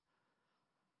lose.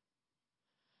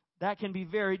 That can be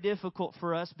very difficult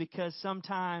for us because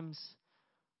sometimes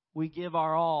we give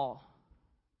our all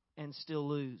and still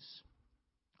lose.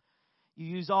 You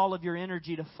use all of your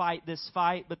energy to fight this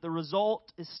fight, but the result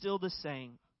is still the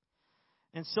same.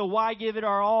 And so why give it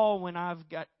our all when I've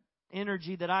got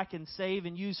energy that I can save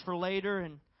and use for later,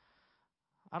 and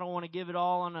I don't want to give it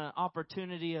all on an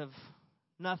opportunity of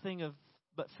nothing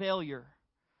but failure.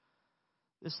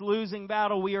 This losing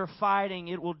battle we are fighting,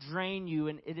 it will drain you,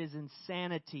 and it is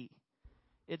insanity.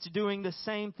 It's doing the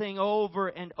same thing over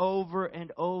and over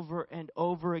and over and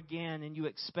over again, and you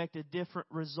expect a different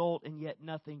result, and yet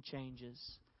nothing changes.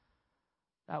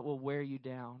 That will wear you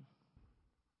down.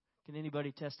 Can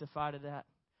anybody testify to that?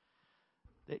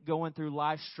 That going through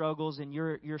life struggles and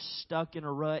you're stuck in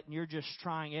a rut and you're just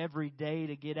trying every day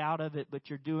to get out of it, but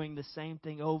you're doing the same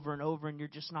thing over and over and you're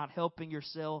just not helping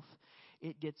yourself.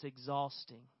 It gets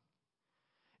exhausting.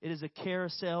 It is a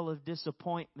carousel of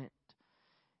disappointment.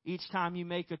 Each time you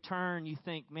make a turn, you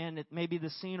think, man, maybe the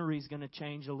scenery is going to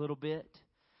change a little bit.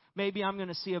 Maybe I'm going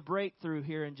to see a breakthrough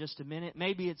here in just a minute.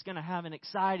 Maybe it's going to have an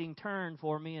exciting turn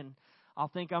for me and I'll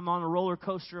think I'm on a roller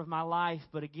coaster of my life.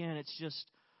 But again, it's just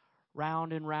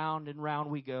round and round and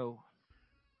round we go.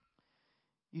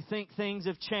 You think things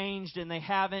have changed and they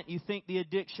haven't. You think the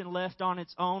addiction left on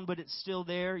its own, but it's still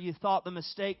there. You thought the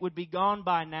mistake would be gone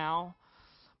by now.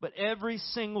 But every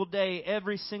single day,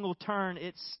 every single turn,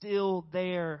 it's still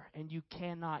there. And you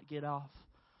cannot get off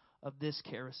of this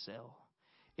carousel.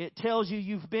 It tells you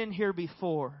you've been here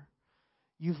before.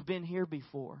 You've been here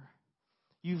before.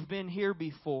 You've been here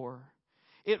before.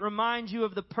 It reminds you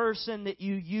of the person that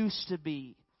you used to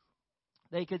be.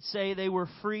 They could say they were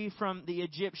free from the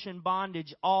Egyptian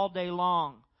bondage all day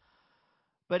long.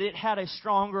 But it had a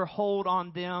stronger hold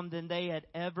on them than they had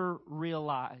ever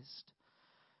realized.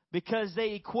 Because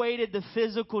they equated the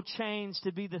physical chains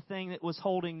to be the thing that was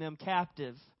holding them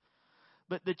captive.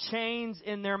 But the chains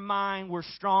in their mind were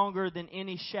stronger than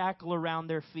any shackle around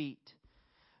their feet.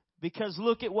 Because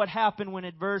look at what happened when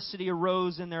adversity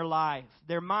arose in their life.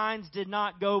 Their minds did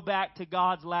not go back to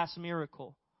God's last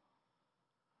miracle.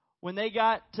 When they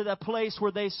got to the place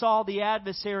where they saw the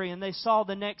adversary and they saw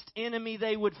the next enemy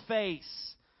they would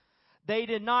face, they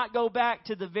did not go back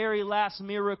to the very last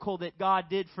miracle that God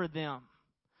did for them,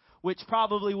 which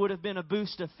probably would have been a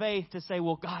boost of faith to say,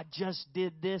 well, God just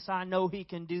did this. I know He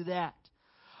can do that.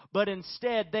 But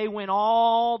instead, they went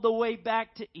all the way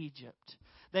back to Egypt.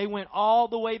 They went all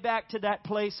the way back to that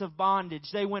place of bondage.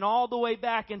 They went all the way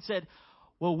back and said,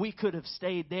 well, we could have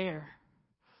stayed there.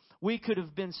 We could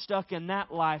have been stuck in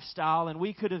that lifestyle and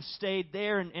we could have stayed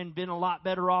there and been a lot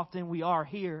better off than we are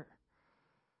here.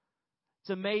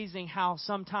 It's amazing how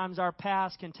sometimes our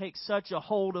past can take such a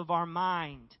hold of our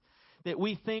mind that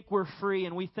we think we're free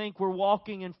and we think we're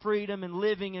walking in freedom and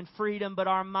living in freedom, but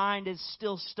our mind is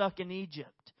still stuck in Egypt.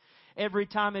 Every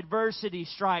time adversity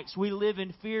strikes, we live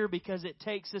in fear because it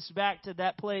takes us back to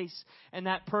that place and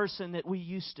that person that we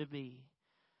used to be.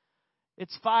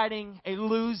 It's fighting a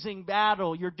losing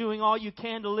battle. You're doing all you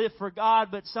can to live for God,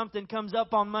 but something comes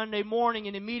up on Monday morning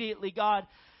and immediately God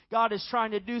is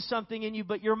trying to do something in you,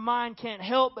 but your mind can't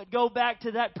help but go back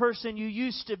to that person you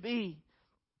used to be.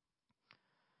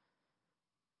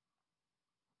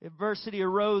 Adversity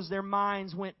arose, their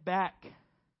minds went back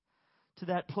to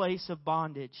that place of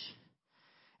bondage.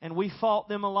 And we fault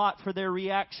them a lot for their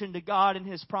reaction to God and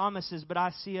His promises, but I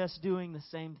see us doing the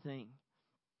same thing.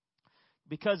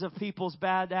 Because of people's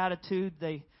bad attitude,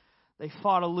 they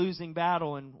fought a losing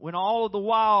battle. And when all of the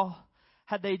while,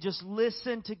 had they just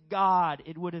listened to God,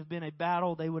 it would have been a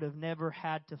battle they would have never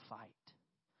had to fight.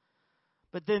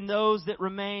 But then those that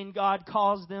remained, God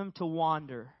caused them to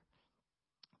wander.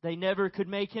 They never could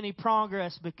make any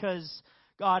progress because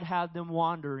God had them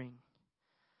wandering.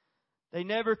 They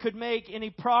never could make any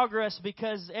progress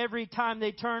because every time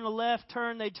they turned a left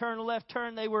turn,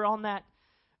 they were on that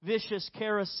vicious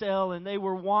carousel, and they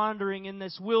were wandering in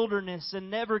this wilderness and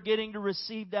never getting to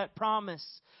receive that promise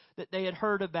that they had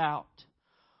heard about.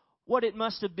 What it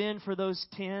must have been for those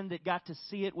 10 that got to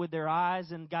see it with their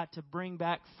eyes and got to bring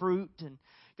back fruit and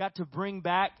got to bring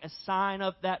back a sign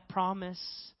of that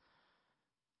promise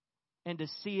and to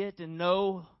see it and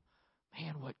know,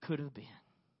 man, what could have been.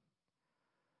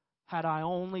 Had I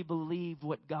only believed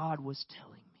what God was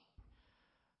telling me.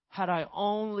 Had I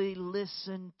only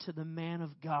listened to the man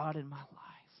of God in my life.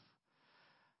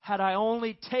 Had I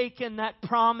only taken that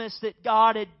promise that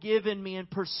God had given me and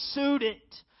pursued it,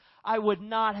 I would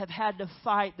not have had to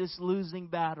fight this losing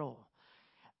battle.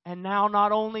 And now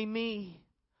not only me,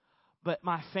 but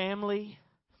my family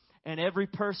and every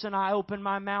person I opened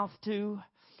my mouth to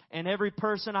and every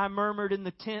person I murmured in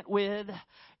the tent with,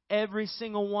 every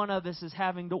single one of us is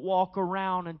having to walk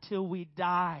around until we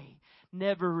die,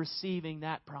 never receiving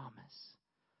that promise.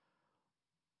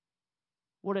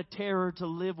 What a terror to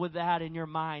live with that in your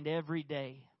mind every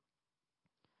day.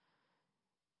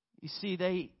 You see,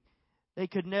 they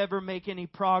could never make any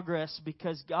progress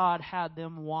because God had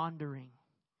them wandering.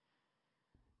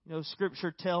 You know,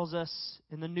 Scripture tells us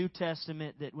in the New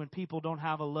Testament that when people don't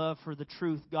have a love for the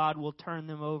truth, God will turn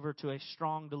them over to a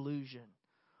strong delusion.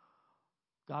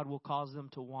 God will cause them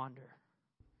to wander.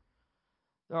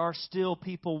 There are still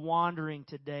people wandering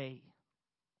today.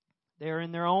 They're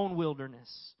in their own wilderness.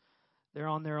 They're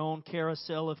on their own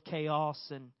carousel of chaos,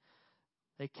 and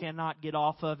they cannot get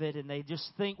off of it, and they just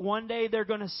think one day they're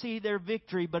going to see their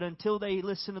victory, but until they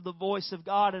listen to the voice of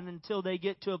God and until they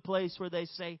get to a place where they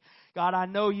say, God, I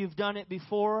know you've done it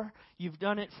before. You've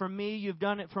done it for me. You've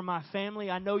done it for my family.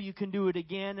 I know you can do it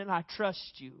again, and I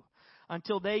trust you.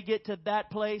 Until they get to that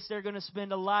place, they're going to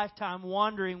spend a lifetime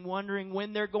wondering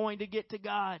when they're going to get to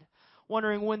God,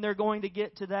 wondering when they're going to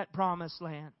get to that promised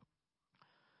land.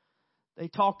 They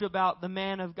talked about the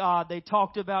man of God. They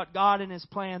talked about God and His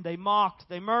plan. They mocked,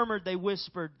 they murmured, they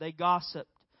whispered, they gossiped.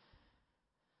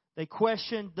 They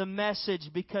questioned the message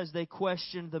because they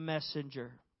questioned the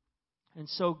messenger. And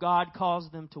so God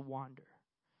caused them to wander.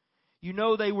 You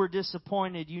know they were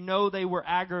disappointed. You know they were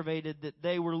aggravated that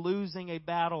they were losing a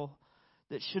battle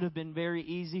that should have been very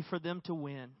easy for them to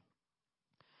win.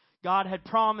 God had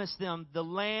promised them, the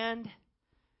land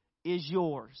is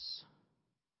yours.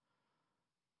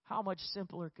 How much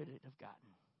simpler could it have gotten?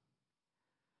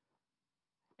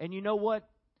 And you know what?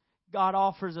 God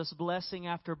offers us blessing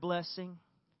after blessing.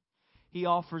 He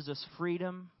offers us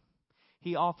freedom.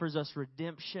 He offers us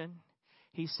redemption.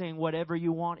 He's saying, whatever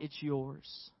you want, it's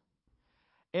yours.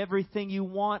 Everything you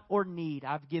want or need,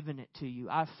 I've given it to you.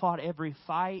 I've fought every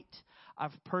fight.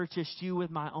 I've purchased you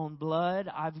with my own blood.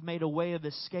 I've made a way of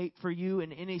escape for you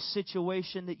in any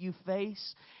situation that you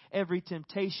face. Every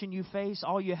temptation you face,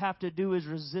 all you have to do is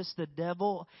resist the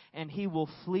devil and he will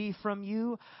flee from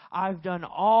you. I've done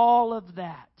all of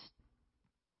that.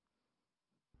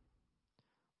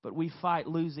 But we fight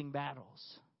losing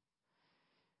battles.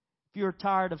 If you're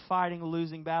tired of fighting a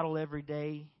losing battle every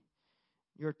day,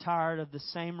 you're tired of the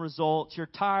same results, you're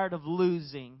tired of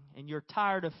losing, and you're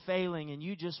tired of failing, and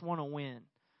you just want to win,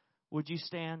 would you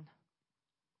stand?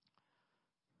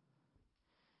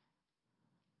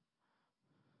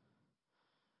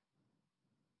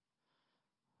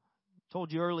 I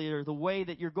told you earlier, the way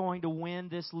that you're going to win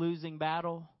this losing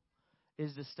battle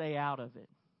is to stay out of it.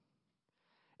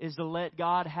 Is to let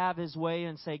God have His way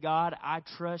and say, God, I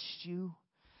trust you.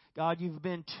 God, you've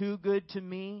been too good to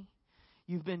me.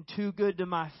 You've been too good to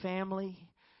my family.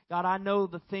 God, I know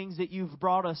the things that you've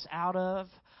brought us out of.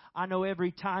 I know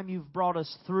every time you've brought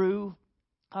us through.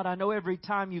 God, I know every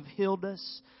time you've healed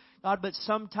us. God, but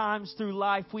sometimes through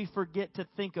life we forget to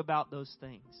think about those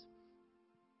things.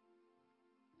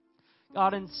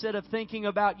 God, instead of thinking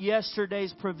about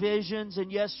yesterday's provisions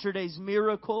and yesterday's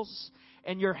miracles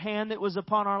and your hand that was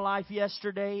upon our life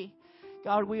yesterday,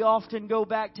 God, we often go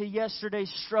back to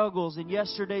yesterday's struggles and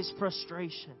yesterday's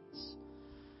frustrations.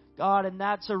 God, and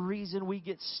that's a reason we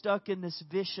get stuck in this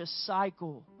vicious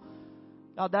cycle.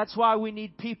 God, that's why we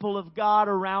need people of God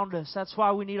around us. That's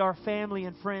why we need our family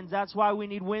and friends. That's why we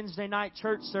need Wednesday night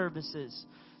church services.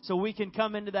 so we can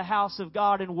come into the house of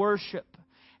God and worship.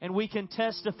 And we can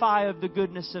testify of the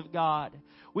goodness of God.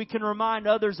 We can remind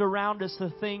others around us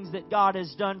the things that God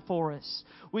has done for us.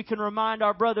 We can remind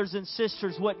our brothers and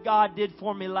sisters what God did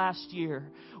for me last year.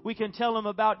 We can tell them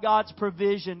about God's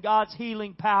provision, God's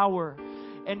healing power.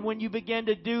 And when you begin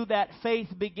to do that, faith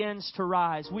begins to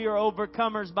rise. We are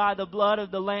overcomers by the blood of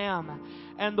the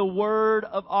Lamb and the word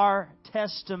of our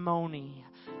testimony.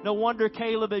 No wonder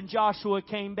Caleb and Joshua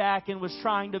came back and was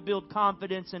trying to build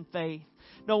confidence and faith.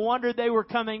 No wonder they were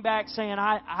coming back saying,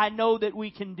 I know that we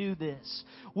can do this.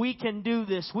 We can do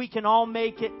this. We can all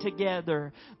make it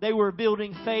together. They were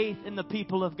building faith in the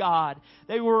people of God.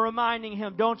 They were reminding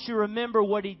him, don't you remember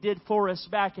what He did for us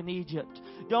back in Egypt?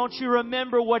 Don't you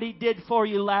remember what He did for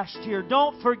you last year?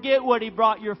 Don't forget what He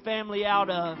brought your family out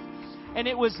of. And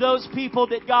it was those people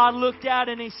that God looked at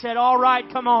and He said, all right,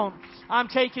 come on. I'm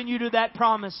taking you to that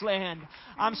promised land.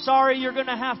 I'm sorry you're going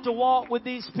to have to walk with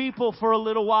these people for a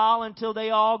little while until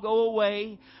they all go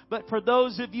away. But for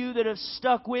those of you that have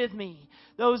stuck with me,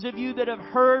 those of you that have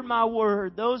heard my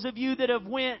word, those of you that have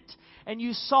went and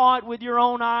you saw it with your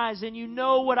own eyes and you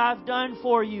know what I've done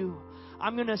for you,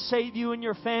 I'm going to save you and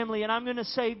your family, and I'm going to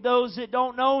save those that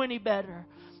don't know any better.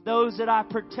 Those that I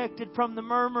protected from the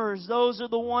murmurers, those are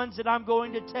the ones that I'm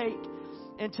going to take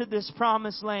into this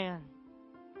promised land.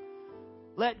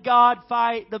 Let God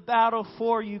fight the battle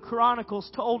for you. Chronicles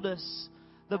told us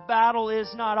the battle is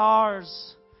not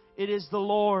ours, it is the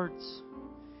Lord's.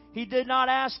 He did not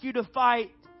ask you to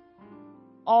fight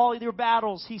all your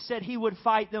battles. He said He would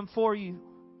fight them for you.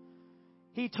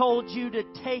 He told you to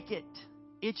take it.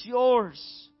 It's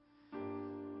yours.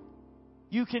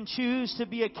 You can choose to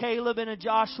be a Caleb and a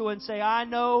Joshua and say, I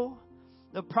know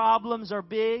the problems are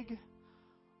big,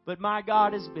 but my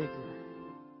God is bigger.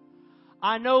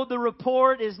 I know the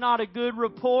report is not a good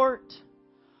report,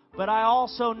 but I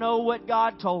also know what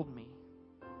God told me.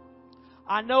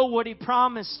 I know what He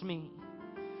promised me.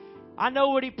 I know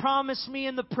what He promised me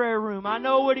in the prayer room. I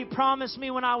know what He promised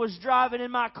me when I was driving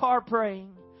in my car praying.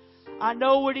 I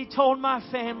know what He told my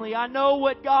family. I know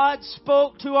what God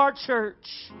spoke to our church.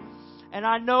 And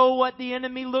I know what the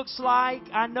enemy looks like.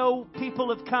 I know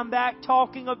people have come back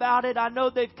talking about it. I know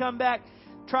they've come back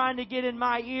trying to get in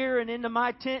my ear and into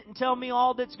my tent and tell me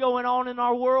all that's going on in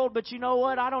our world. But you know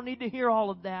what? I don't need to hear all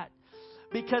of that.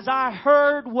 Because I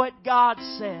heard what God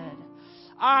said.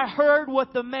 I heard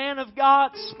what the man of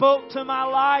God spoke to my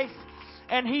life.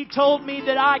 And He told me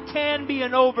that I can be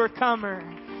an overcomer.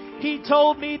 He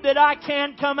told me that I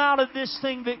can come out of this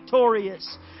thing victorious.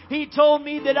 He told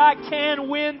me that I can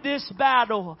win this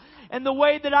battle. And the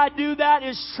way that I do that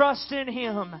is trust in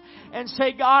Him and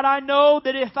say, God, I know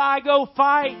that if I go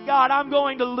fight, God, I'm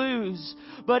going to lose.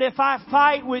 But if I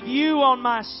fight with You on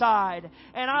my side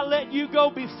and I let You go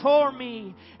before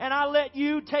me and I let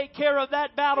You take care of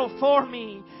that battle for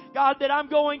me, God, that I'm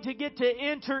going to get to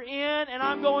enter in and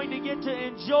I'm going to get to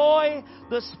enjoy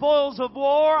the spoils of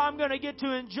war. I'm going to get to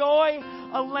enjoy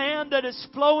a land that is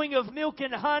flowing of milk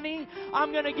and honey.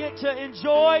 I'm going to get to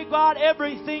enjoy, God,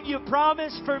 everything You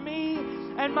promised for me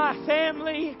and my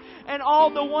family and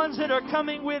all the ones that are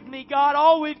coming with me. God,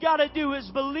 all we've got to do is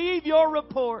believe Your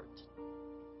report.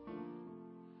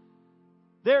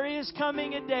 There is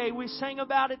coming a day, we sang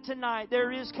about it tonight,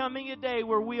 there is coming a day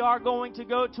where we are going to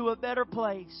go to a better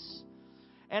place.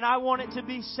 And I want it to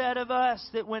be said of us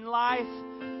that when life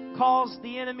caused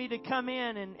the enemy to come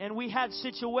in and we had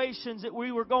situations that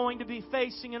we were going to be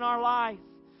facing in our life,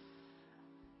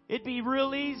 it'd be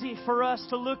real easy for us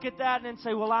to look at that and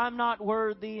say, well, I'm not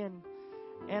worthy and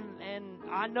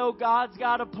I know God's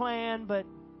got a plan, but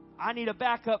I need a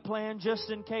backup plan just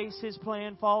in case His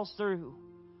plan falls through.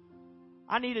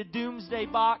 I need a doomsday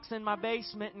box in my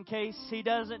basement in case He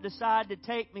doesn't decide to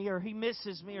take me or He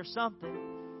misses me or something.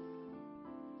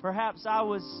 Perhaps I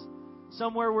was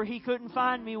somewhere where He couldn't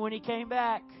find me when He came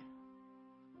back.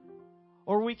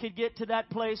 Or we could get to that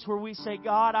place where we say,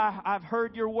 God, I've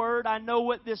heard Your word. I know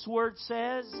what this word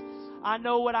says. I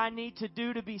know what I need to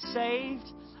do to be saved.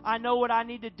 I know what I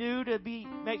need to do to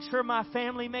make sure my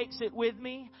family makes it with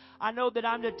me. I know that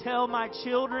I'm to tell my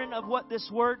children of what this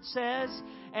word says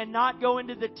and not go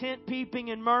into the tent peeping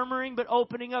and murmuring, but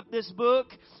opening up this book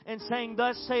and saying,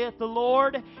 Thus saith the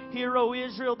Lord, Hear, O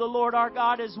Israel, the Lord our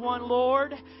God is one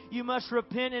Lord. You must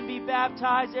repent and be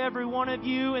baptized, every one of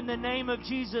you, in the name of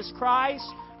Jesus Christ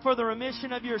for the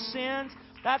remission of your sins.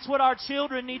 That's what our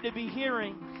children need to be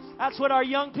hearing. That's what our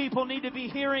young people need to be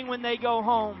hearing when they go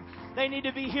home. They need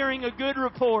to be hearing a good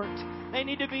report. They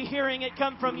need to be hearing it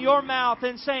come from your mouth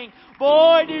and saying,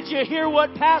 boy, did you hear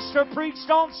what Pastor preached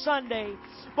on Sunday?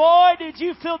 Boy, did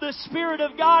you feel the Spirit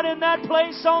of God in that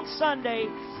place on Sunday?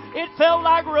 It felt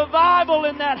like revival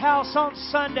in that house on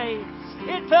Sunday.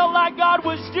 It felt like God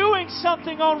was doing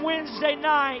something on Wednesday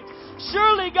night.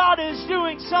 Surely God is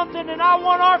doing something, and I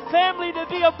want our family to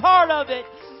be a part of it.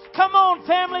 Come on,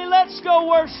 family, let's go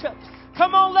worship.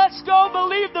 Come on, let's go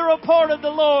believe the report of the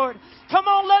Lord. Come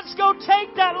on, let's go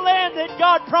take that land that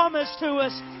God promised to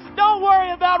us. Don't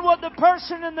worry about what the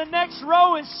person in the next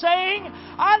row is saying.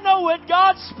 I know what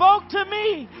God spoke to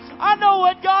me. I know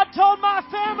what God told my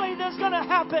family that's going to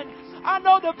happen. I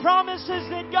know the promises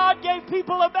that God gave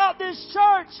people about this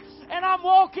church, and I'm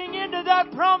walking into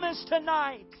that promise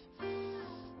tonight.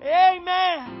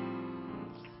 Amen.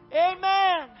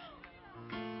 Amen.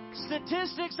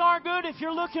 Statistics aren't good if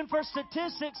you're looking for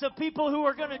statistics of people who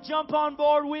are going to jump on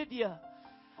board with you.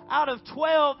 Out of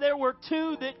 12, there were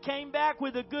 2 that came back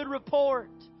with a good report.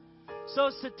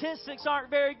 So statistics aren't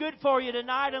very good for you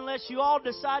tonight unless you all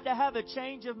decide to have a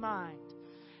change of mind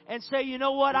and say, you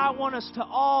know what, I want us to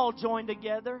all join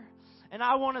together, and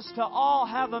I want us to all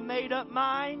have a made-up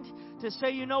mind to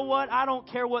say, you know what, I don't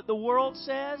care what the world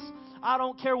says. I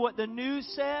don't care what the news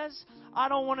says. I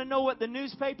don't want to know what the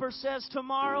newspaper says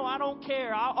tomorrow. I don't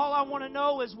care. All I want to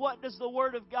know is, what does the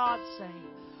Word of God say?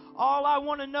 All I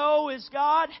want to know is,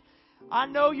 God, I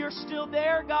know you're still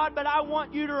there, God, but I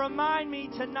want you to remind me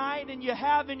tonight, and you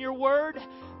have in your Word,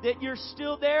 that you're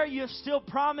still there. You're still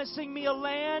promising me a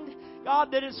land,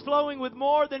 God, that is flowing with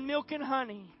more than milk and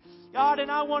honey. God, and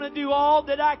I want to do all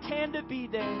that I can to be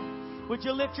there. Would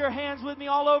you lift your hands with me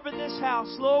all over this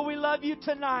house? Lord, we love you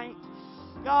tonight.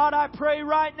 God, I pray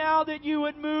right now that you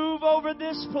would move over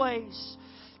this place.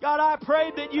 God, I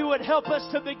pray that you would help us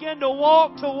to begin to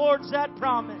walk towards that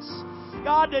promise.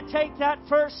 God, to take that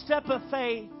first step of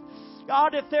faith.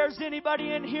 God, if there's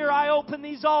anybody in here, I open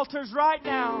these altars right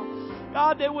now.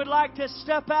 God, that would like to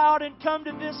step out and come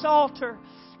to this altar.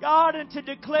 God, and to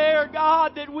declare,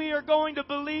 God, that we are going to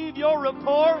believe your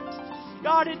report.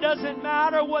 God, it doesn't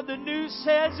matter what the news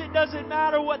says. It doesn't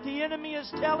matter what the enemy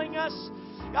is telling us.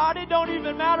 God, it don't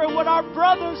even matter what our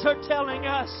brothers are telling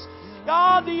us.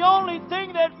 God, the only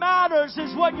thing that matters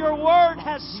is what your word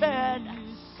has said.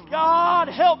 God,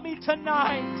 help me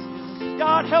tonight.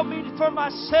 God, help me for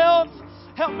myself.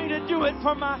 Help me to do it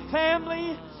for my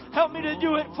family. Help me to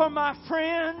do it for my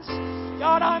friends.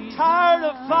 God, I'm tired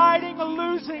of fighting a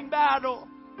losing battle.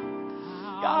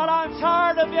 God, I'm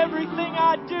tired of everything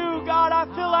I do. God, I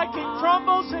feel like it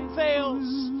crumbles and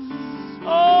fails.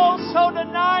 Oh, so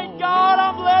tonight, God,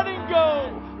 I'm letting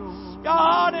go.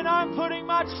 God, and I'm putting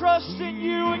my trust in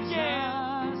you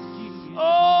again.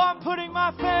 Oh, I'm putting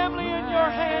my family in your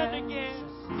hand again.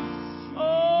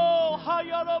 Oh,